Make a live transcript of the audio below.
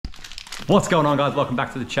What's going on, guys? Welcome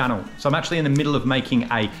back to the channel. So I'm actually in the middle of making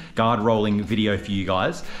a guard rolling video for you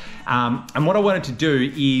guys. And what I wanted to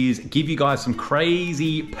do is give you guys some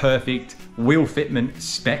crazy perfect wheel fitment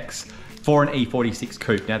specs for an E46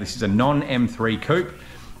 Coupe. Now this is a non-M3 Coupe,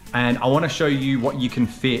 and I want to show you what you can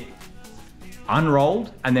fit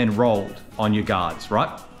unrolled and then rolled on your guards,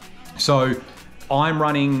 right? So I'm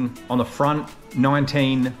running on the front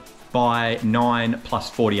 19 by 9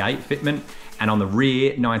 plus 48 fitment, and on the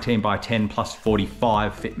rear 19 by 10 plus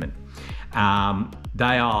 45 fitment.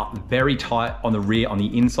 They are very tight on the rear on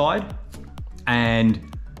the inside,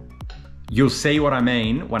 and you'll see what I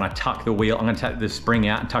mean when I tuck the wheel. I'm gonna take the spring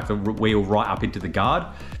out and tuck the wheel right up into the guard,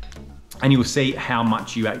 and you'll see how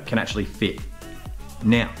much you can actually fit.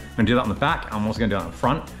 Now, I'm gonna do that on the back. I'm also gonna do that on the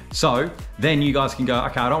front. So then you guys can go,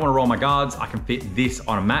 okay, I don't wanna roll my guards. I can fit this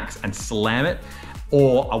on a max and slam it,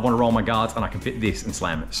 or I wanna roll my guards and I can fit this and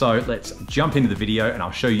slam it. So let's jump into the video and I'll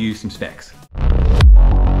show you some specs.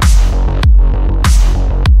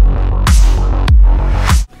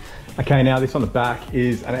 Okay, now this on the back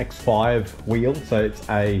is an X5 wheel. So it's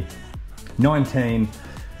a 19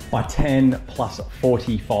 by 10 plus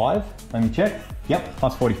 45. Let me check. Yep,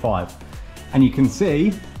 plus 45. And you can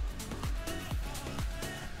see,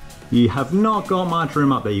 you have not got much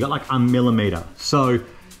room up there. You got like a millimeter. So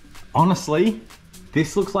honestly,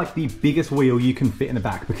 this looks like the biggest wheel you can fit in the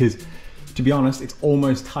back, because to be honest, it's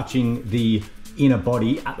almost touching the inner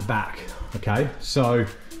body at the back, okay? So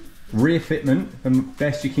rear fitment, the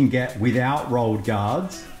best you can get without rolled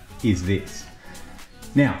guards is this.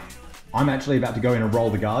 Now, I'm actually about to go in and roll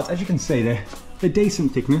the guards. As you can see, they're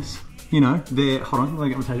decent thickness. You know, hold on, let me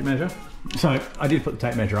get my tape measure. So I did put the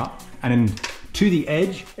tape measure up, and then to the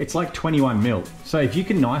edge, it's like 21 mil. So if you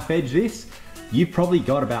can knife edge this, you've probably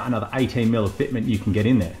got about another 18 mil of fitment you can get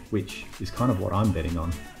in there, which is kind of what I'm betting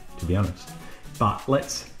on, to be honest. But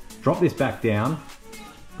let's drop this back down.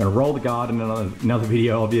 I'm gonna roll the guard in another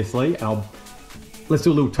video, obviously, and let's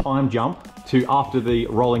do a little time jump to after the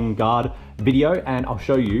rolling guard video, and I'll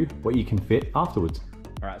show you what you can fit afterwards.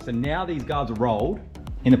 All right, so now these guards are rolled.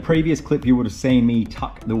 In the previous clip, you would have seen me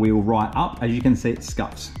tuck the wheel right up. As you can see, it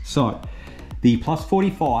scuffs. So the plus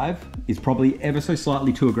 45 is probably ever so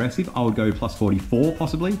slightly too aggressive. I would go plus 44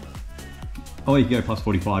 possibly. Or you could go plus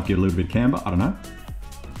 45, get a little bit of camber, I don't know.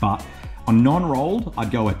 But on non-rolled,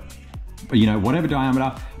 I'd go at, you know, whatever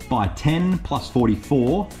diameter by 10 plus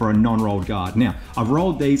 44 for a non-rolled guard. Now, I've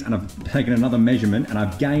rolled these and I've taken another measurement and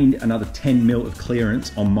I've gained another 10 mil of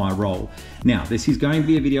clearance on my roll. Now, this is going to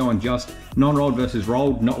be a video on just non-rolled versus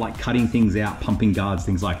rolled, not like cutting things out, pumping guards,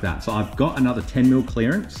 things like that. So I've got another 10 mil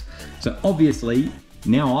clearance. So obviously,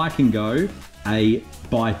 now I can go a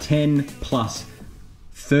by 10 plus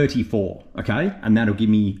 34, okay? And that'll give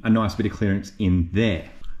me a nice bit of clearance in there.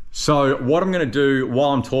 So what I'm gonna do while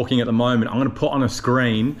I'm talking at the moment, I'm gonna put on a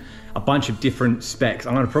screen a bunch of different specs.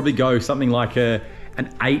 I'm gonna probably go something like an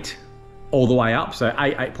 8 all the way up. So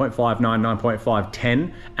 8, 8.5, 9, 9.5,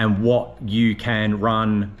 10, and what you can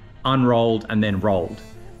run unrolled and then rolled.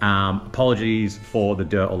 Apologies for the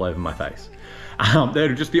dirt all over my face.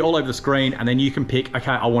 They'll just be all over the screen, and then you can pick,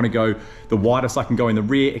 okay, I wanna go the widest I can go in the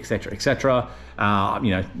rear, etc., etc.,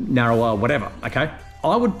 you know, narrower, whatever, okay?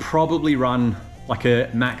 I would probably run like a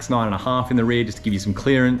max 9.5 in the rear just to give you some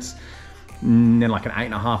clearance, and then like an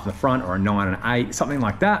 8.5 in the front, or a 9 and an 8, something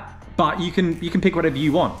like that. But you can pick whatever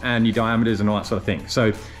you want, and your diameters and all that sort of thing.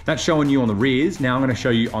 So that's showing you on the rears. Now I'm gonna show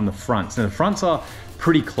you on the fronts. Now the fronts are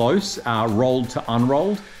pretty close, rolled to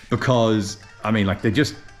unrolled, because I mean, like they're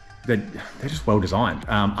just well designed.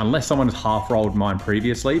 Unless someone has half rolled mine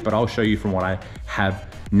previously, but I'll show you from what I have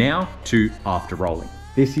now to after rolling.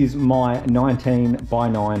 This is my 19 by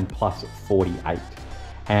 9 plus 48.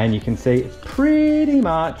 And you can see it's pretty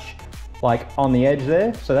much like on the edge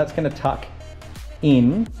there. So that's gonna tuck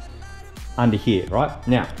in under here, right?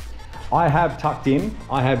 Now, I have tucked in,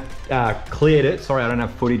 I have cleared it. Sorry, I don't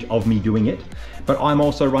have footage of me doing it, but I'm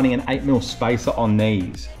also running an 8 mil spacer on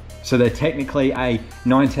these. So they're technically a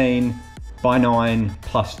 19 by 9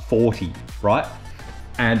 plus 40, right?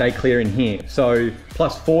 And they clear in here. So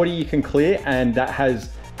plus 40 you can clear, and that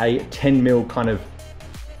has a 10 mil kind of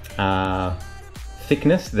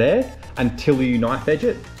thickness there until you knife edge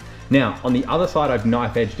it. Now, on the other side, I've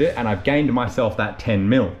knife edged it and I've gained myself that 10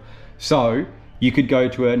 mil. So you could go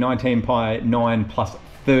to a 19 by 9 plus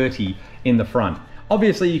 30 in the front.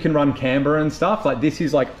 Obviously you can run camber and stuff. Like this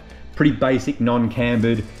is like pretty basic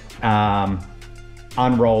non-cambered,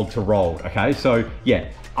 unrolled to rolled, okay? So yeah,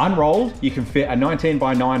 unrolled, you can fit a 19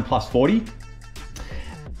 by 9 plus 40.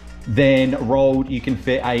 Then rolled, you can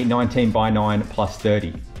fit a 19 by 9 plus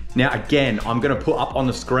 30. Now again, I'm gonna put up on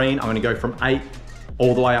the screen, I'm gonna go from 8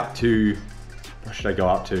 all the way up to, what should I go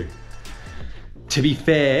up to? To be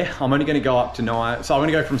fair, I'm only gonna go up to 9, so I'm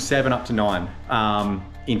gonna go from 7 up to 9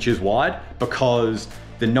 inches wide, because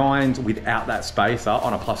the 9s without that spacer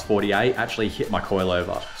on a plus 48 actually hit my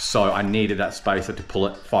coilover. So I needed that spacer to pull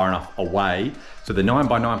it far enough away. So the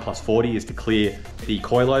 9x9 plus 40 is to clear the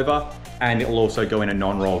coilover, and it will also go in a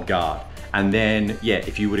non-rolled guard. And then, yeah,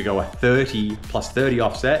 if you were to go a 30 plus 30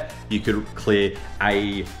 offset, you could clear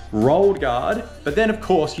a rolled guard, but then of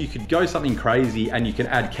course you could go something crazy and you can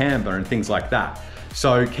add camber and things like that.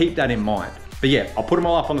 So keep that in mind. But yeah, I'll put them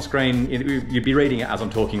all up on the screen. You'd be reading it as I'm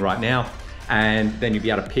talking right now, and then you'll be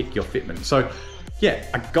able to pick your fitment. So yeah,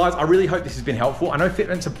 guys, I really hope this has been helpful. I know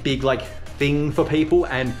fitment's a big like thing for people,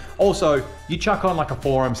 and also you chuck on like a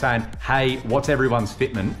forum saying, hey, what's everyone's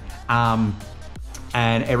fitment?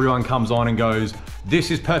 And everyone comes on and goes,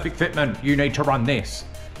 this is perfect fitment, you need to run this.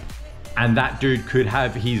 And that dude could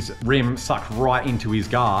have his rim sucked right into his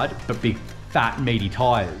guard, but big fat meaty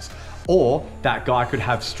tires. Or that guy could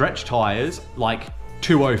have stretch tires, like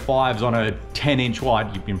 205s on a 10-inch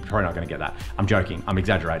wide. You're probably not gonna get that. I'm joking, I'm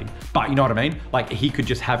exaggerating. But you know what I mean? Like he could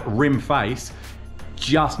just have rim face,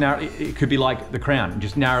 just narrow, it could be like the crown,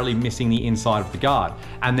 just narrowly missing the inside of the guard.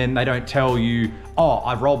 And then they don't tell you, oh,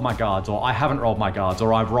 I've rolled my guards, or I haven't rolled my guards,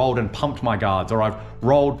 or I've rolled and pumped my guards, or I've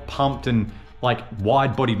rolled, pumped, and like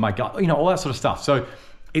wide bodied my guard, you know, all that sort of stuff. So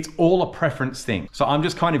it's all a preference thing. So I'm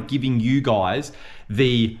just kind of giving you guys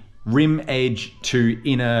the rim edge to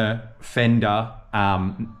inner fender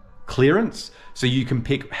clearance, so you can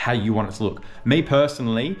pick how you want it to look. Me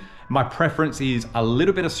personally, my preference is a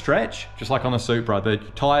little bit of stretch, just like on the Supra. The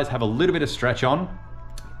tires have a little bit of stretch on,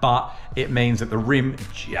 but it means that the rim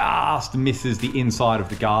just misses the inside of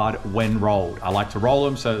the guard when rolled. I like to roll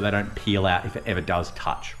them so that they don't peel out if it ever does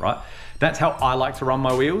touch, right? That's how I like to run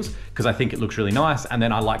my wheels, because I think it looks really nice. And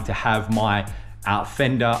then I like to have my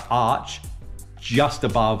fender arch just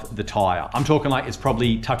above the tire. I'm talking like it's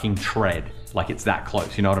probably tucking tread, like it's that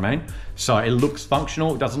close, you know what I mean? So it looks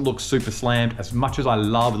functional, it doesn't look super slammed. As much as I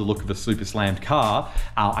love the look of a super slammed car,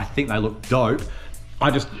 I think they look dope. I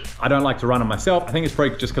don't like to run them myself. I think it's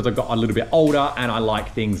probably just because I've got a little bit older and I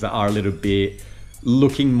like things that are a little bit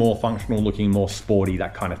looking more functional, looking more sporty,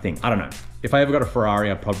 that kind of thing. I don't know. If I ever got a Ferrari,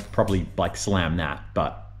 I'd probably like slam that,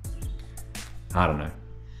 but I don't know.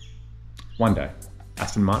 One day.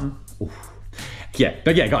 Aston Martin, oof. Yeah,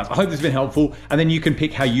 but yeah, guys, I hope this has been helpful. And then you can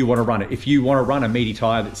pick how you want to run it. If you want to run a meaty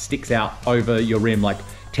tire that sticks out over your rim like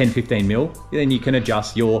 10, 15 mil, then you can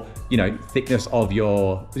adjust your, you know, thickness of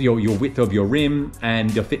your width of your rim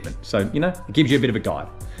and your fitment. So, you know, it gives you a bit of a guide.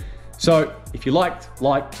 So if you liked,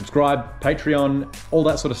 like, subscribe, Patreon, all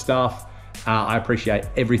that sort of stuff. I appreciate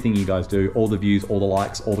everything you guys do, all the views, all the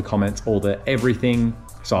likes, all the comments, all the everything.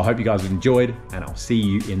 So I hope you guys have enjoyed, and I'll see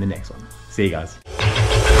you in the next one. See you guys.